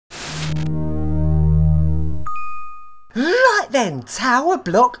Right then, Tower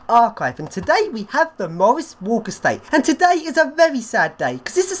Block Archive, and today we have the Maurice Walker estate, and today is a very sad day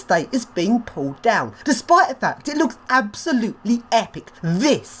because this estate is being pulled down, despite the fact it looks absolutely epic.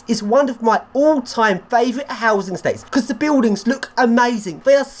 This is one of my all-time favourite housing estates because the buildings look amazing.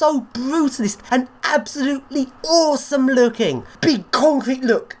 They are so brutalist and absolutely awesome looking. Big concrete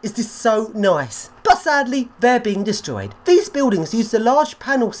look, is this so nice? But sadly, they're being destroyed. These buildings use the large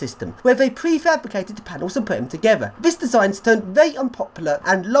panel system, where they prefabricated the panels and put them together. This design's turned very unpopular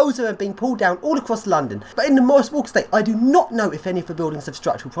and loads of them are being pulled down all across London. But in the Maurice Walker estate, I do not know if any of the buildings have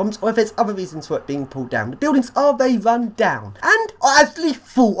structural problems or if there's other reasons for it being pulled down. The buildings are very run down and are absolutely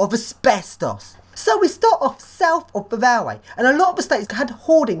full of asbestos. So we start off south of the railway, and a lot of estates had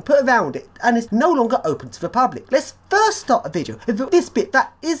hoarding put around it and is no longer open to the public. Let's first start a video with this bit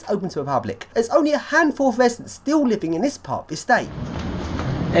that is open to the public. There's only a handful of residents still living in this part of the estate.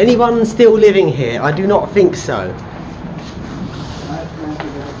 Anyone still living here? I do not think so.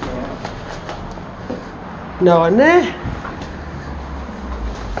 No one there?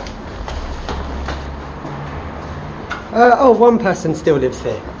 Oh, one person still lives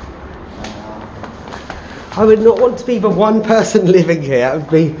here. I would not want to be the one person living here, that would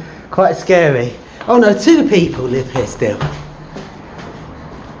be quite scary. Oh no, two people live here still.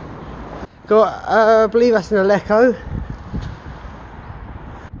 Got, I believe that's an Aleco.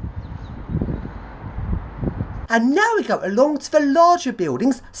 And now we go along to the larger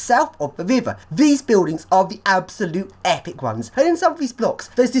buildings south of the river. These buildings are the absolute epic ones. And in some of these blocks,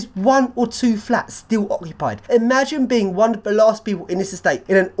 there's this 1 or 2 flats still occupied. Imagine being one of the last people in this estate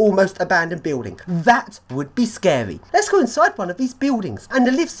in an almost abandoned building. That would be scary. Let's go inside one of these buildings. And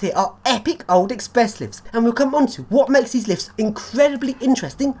the lifts here are epic old express lifts. And we'll come on to what makes these lifts incredibly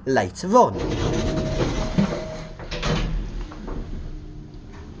interesting later on.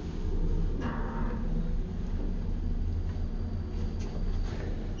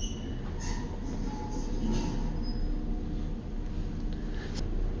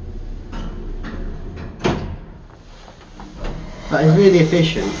 That is really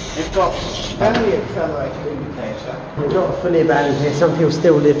efficient. It's got very accelerated indicator. It's not fully abandoned here, some people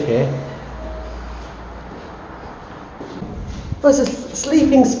still live here. Oh, it's a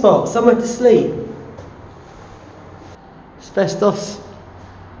sleeping spot, somewhere to sleep. Asbestos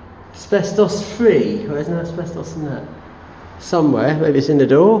free, or isn't there asbestos in that? Somewhere, maybe it's in the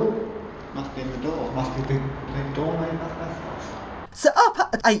door. Must be in the door, must be the door made of asbestos. So up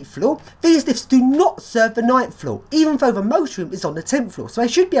at the 8th floor, these lifts do not serve the 9th floor, even though the motor room is on the 10th floor, so they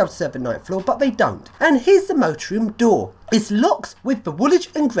should be able to serve the 9th floor, but they don't. And here's the motor room door. It's locked with the Woolwich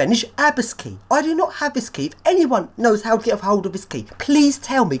and Greenwich Abbas key. I do not have this key. If anyone knows how to get a hold of this key, please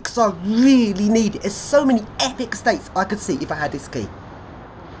tell me, because I really need it. There's so many epic estates I could see if I had this key.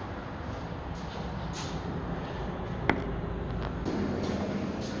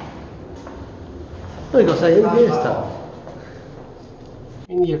 Oh, you got to say in here stuff.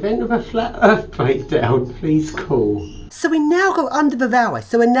 In the event of a flat earth breakdown, please call. So we now go under the railway,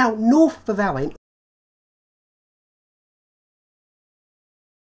 so we're now north of the railway.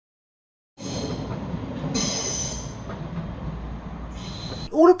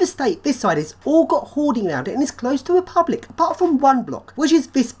 All of the estate this side has all got hoarding around it and is close to the public, apart from one block, which is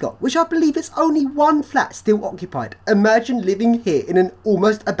this block, which I believe is only one flat still occupied. Imagine living here in an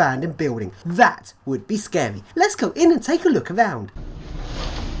almost abandoned building. That would be scary. Let's go in and take a look around.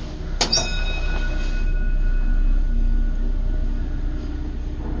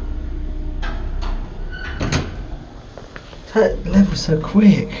 That level's so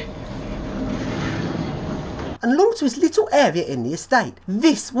quick. And along to this little area in the estate.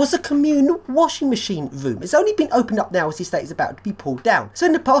 This was a communal washing machine room. It's only been opened up now as the estate is about to be pulled down. So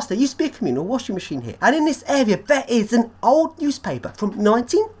in the past there used to be a communal washing machine here. And in this area there is an old newspaper from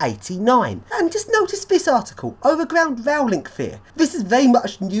 1989. And just notice this article, Overground Rail Link Fear. This is very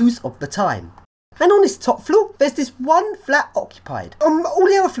much news of the time. And on this top floor, there's this one flat occupied. On all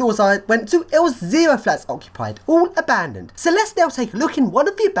the other floors I went to, it was 0 flats occupied, all abandoned. So let's now take a look in one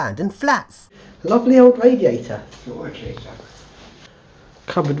of the abandoned flats. Lovely old radiator.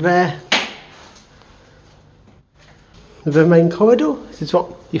 Cupboard there. The main corridor. This is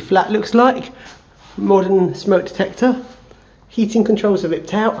what your flat looks like. Modern smoke detector. Heating controls are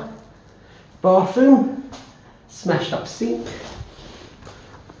ripped out. Bathroom. Smashed up sink.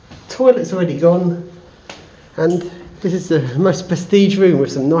 Toilet's already gone, and this is the most prestige room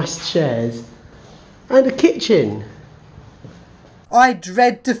with some nice chairs and a kitchen. I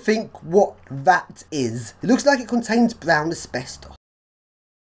dread to think what that is. It looks like it contains brown asbestos.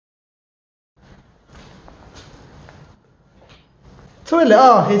 Toilet,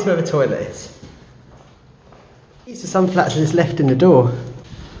 oh, here's where the toilet is. These are some flats that's left in the door.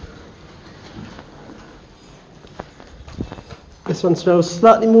 This one smells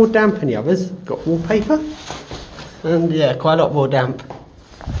slightly more damp than the others. Got wallpaper. And yeah, quite a lot more damp.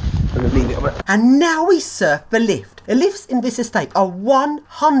 And now we surf the lift. The lifts in this estate are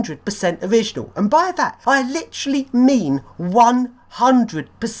 100% original. And by that, I literally mean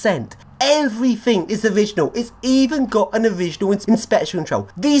 100%. Everything is original. It's even got an original inspection control.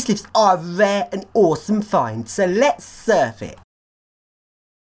 These lifts are a rare and awesome find. So let's surf it.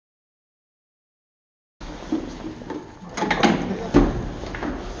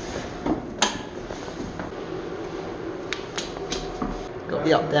 Got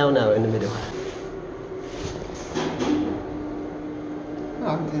the up down arrow in the middle. No,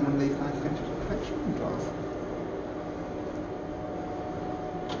 I didn't want to leave my finished collection drive.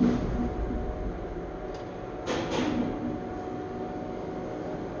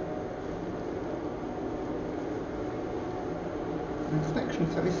 The inspection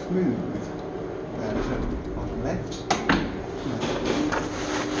is very smooth. On the left.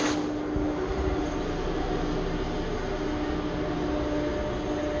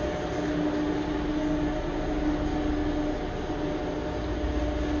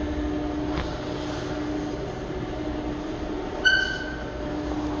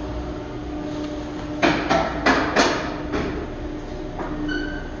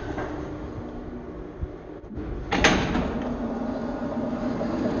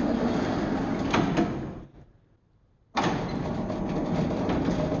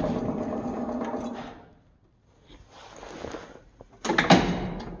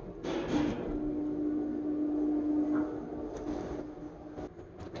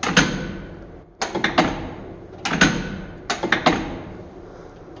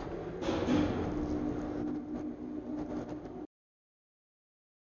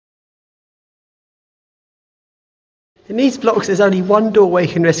 In these blocks there's only one doorway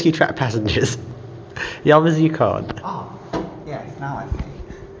you can rescue trapped passengers. The others you can't. Oh, yes, now I see.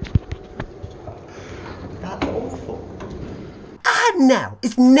 That's awful. And now,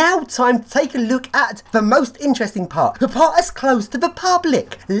 it's now time to take a look at the most interesting part. The part that's closed to the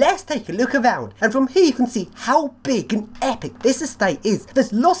public. Let's take a look around. And from here you can see how big and epic this estate is.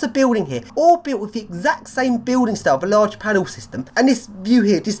 There's lots of building here, all built with the exact same building style of a large panel system. And this view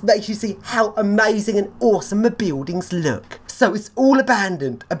here just makes you see how amazing and awesome the buildings look. So it's all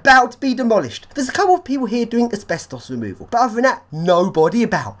abandoned, about to be demolished. There's a couple of people here doing asbestos removal, but other than that, nobody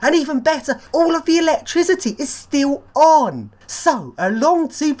about. And even better, all of the electricity is still on. So, along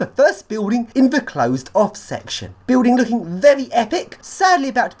to the first building in the closed off section. Building looking very epic, sadly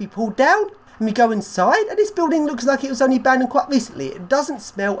about to be pulled down. And we go inside, and this building looks like it was only abandoned quite recently. It doesn't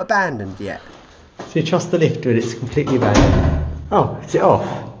smell abandoned yet. So you trust the lift when it's completely abandoned? Oh, is it off?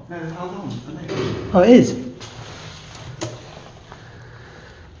 No, hold on. Oh, it is.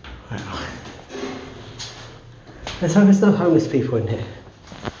 Wow. Let's hope there's no homeless people in here.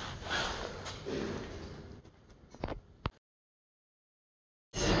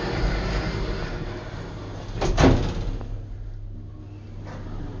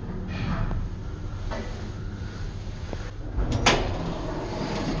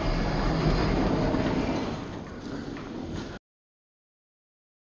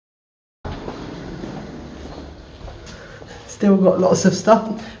 Still got lots of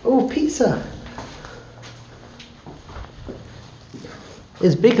stuff. Oh, pizza.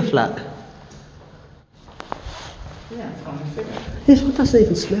 It's bigger flat. Yeah, it's on the figure. This one doesn't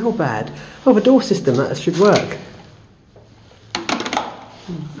even smell bad. Oh, the door system, that should work.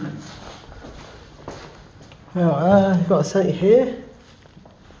 Well, you've got something here.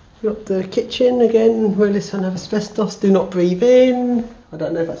 You've got the kitchen again, where this one has asbestos. Do not breathe in. I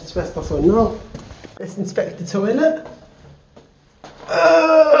don't know if that's asbestos or not. Let's inspect the toilet.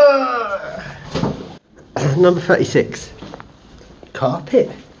 Number 36. Carpet.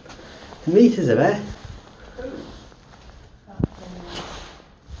 The meters are there.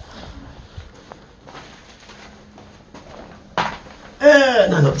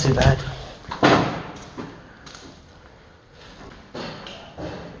 No, not too bad.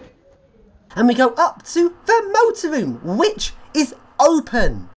 And we go up to the motor room, which is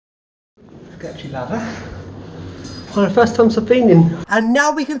open. Sketchy ladder. Well, the first time I've been in. And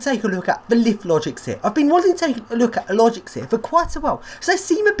now we can take a look at the lift logics here. I've been wanting to take a look at the logics here for quite a while, so they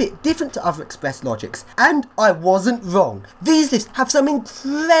seem a bit different to other express logics, and I wasn't wrong. These lifts have some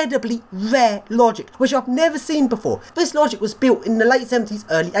incredibly rare logic, which I've never seen before. This logic was built in the late 70s,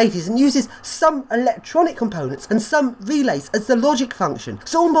 early 80s, and uses some electronic components and some relays as the logic function.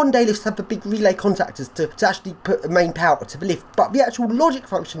 So all modern day lifts have the big relay contactors to actually put the main power to the lift, but the actual logic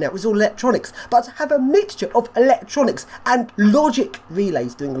function now is all electronics. But to have a mixture of electronics and logic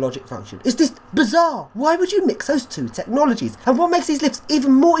relays doing a logic function is just bizarre. Why would you mix those two technologies? And what makes these lifts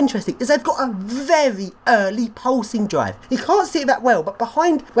even more interesting is they've got a very early pulsing drive. You can't see it that well, but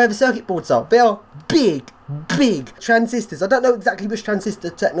behind where the circuit boards are, they are big transistors. I don't know exactly which transistor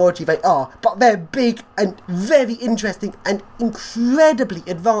technology they are, but they're big and very interesting and incredibly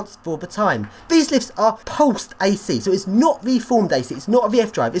advanced for the time. These lifts are pulsed AC, so it's not reformed AC, it's not a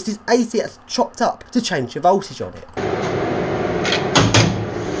VF drive, it's this AC that's chopped up to change the voltage on it.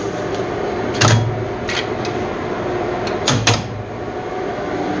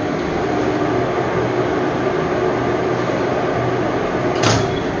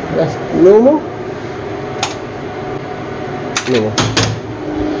 That's normal. No.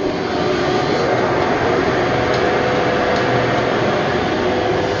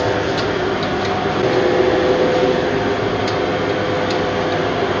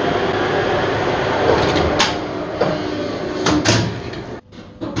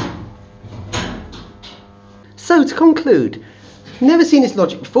 So to conclude, never seen this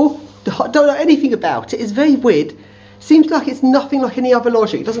logic before, don't know anything about it, it's very weird. Seems like it's nothing like any other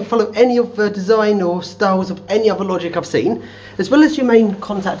logic. It doesn't follow any of the design or styles of any other logic I've seen. As well as your main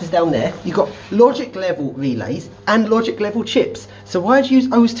contactors down there, you've got logic level relays and logic level chips. So why do you use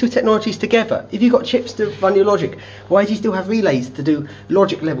those two technologies together? If you've got chips to run your logic, why do you still have relays to do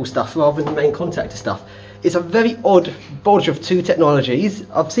logic level stuff rather than main contactor stuff? It's a very odd bodge of two technologies.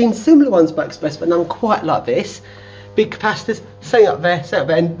 I've seen similar ones by Express, but none quite like this. Big capacitors, same up there,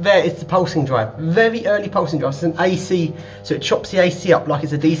 and there is the pulsing drive. Very early pulsing drive. It's an AC, so it chops the AC up like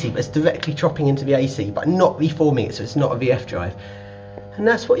it's a DC, but it's directly chopping into the AC, but not reforming it, so it's not a VF drive. And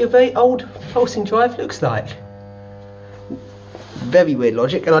that's what your very old pulsing drive looks like. Very weird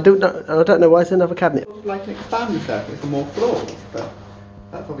logic, and I don't know why it's another cabinet. It's like an expander circuit for more floors, but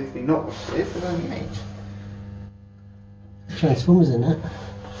that's obviously not what it is, there's only 8. Transformers in it.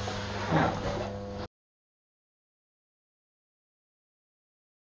 Yeah.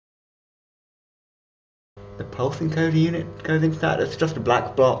 The pulse encoder unit goes into that. It's just a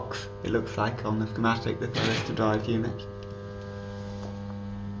black box, it looks like, on the schematic that there is to drive unit.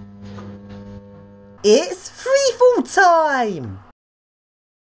 It's freefall time!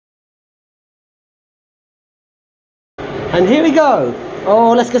 And here we go.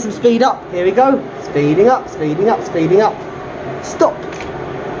 Oh, let's get some speed up. Here we go. Speeding up, speeding up, speeding up. Stop.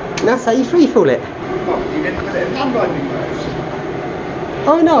 And that's how you freefall it. Oh, you didn't put it in hand winding mode?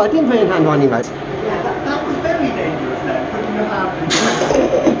 Oh no, I didn't put it in hand winding mode. Yeah, that was very dangerous there, putting your hand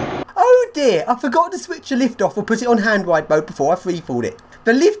in. Oh dear, I forgot to switch the lift off or put it on hand wide mode before I freefalled it.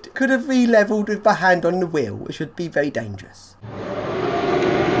 The lift could have re-levelled with my hand on the wheel, which would be very dangerous.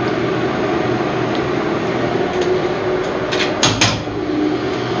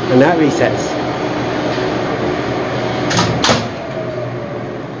 And that resets.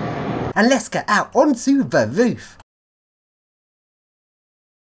 And let's get out onto the roof.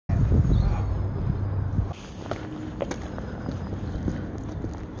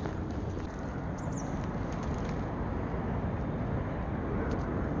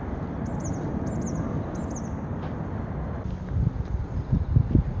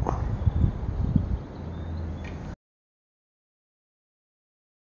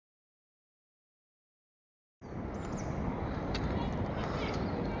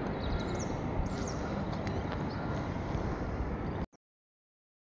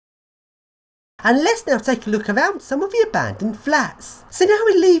 And let's now take a look around some of the abandoned flats. So now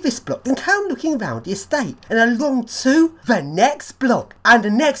we leave this block and come looking around the estate and along to the next block. And the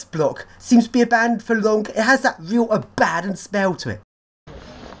next block seems to be abandoned for long. It has that real abandoned smell to it.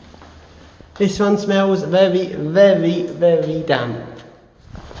 This one smells very, very, very damp.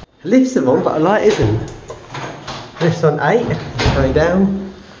 Lifts are on, but a light isn't. Lifts on 8, going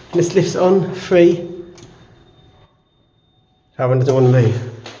down. And this lifts on 3. That one doesn't want to move.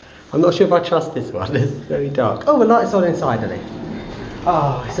 I'm not sure if I trust this one, it's very dark. Oh, the light's on inside the lift.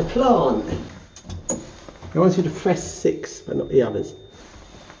 Oh, it's a plant. I want you to press 6, but not the others.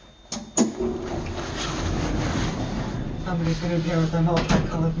 Somebody's going to deal with a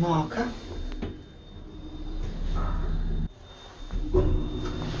multicoloured marker.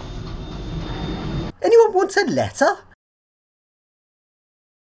 Anyway, Anyone want a letter?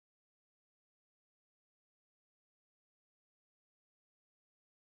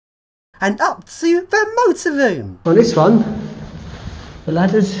 And up to the motor room. On this one, the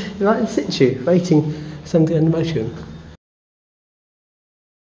ladder's right in situ, waiting for somebody in the motor room.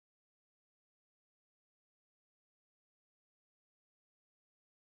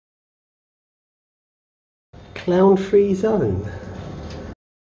 Clown-free zone.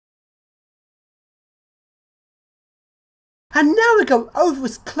 And now we go over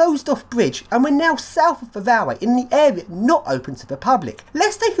this closed off bridge and we're now south of the railway in the area not open to the public.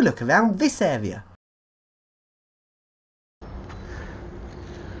 Let's take a look around this area.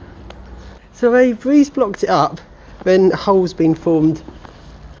 So a breeze blocked it up, then a hole's been formed.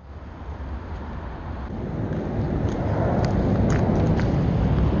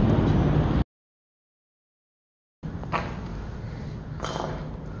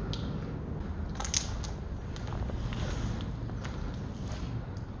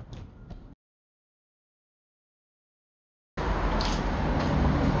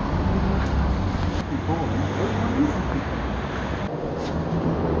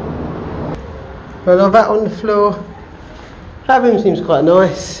 Well, I've that on the floor. That room seems quite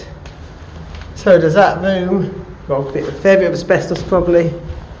nice. So does that room. Well, a fair bit of asbestos probably.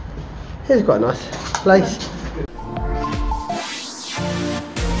 It's quite a nice place.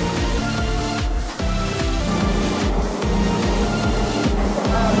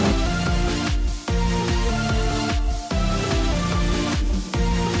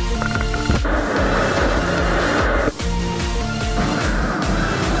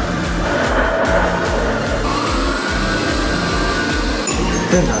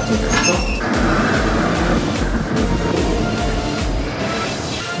 Good idea.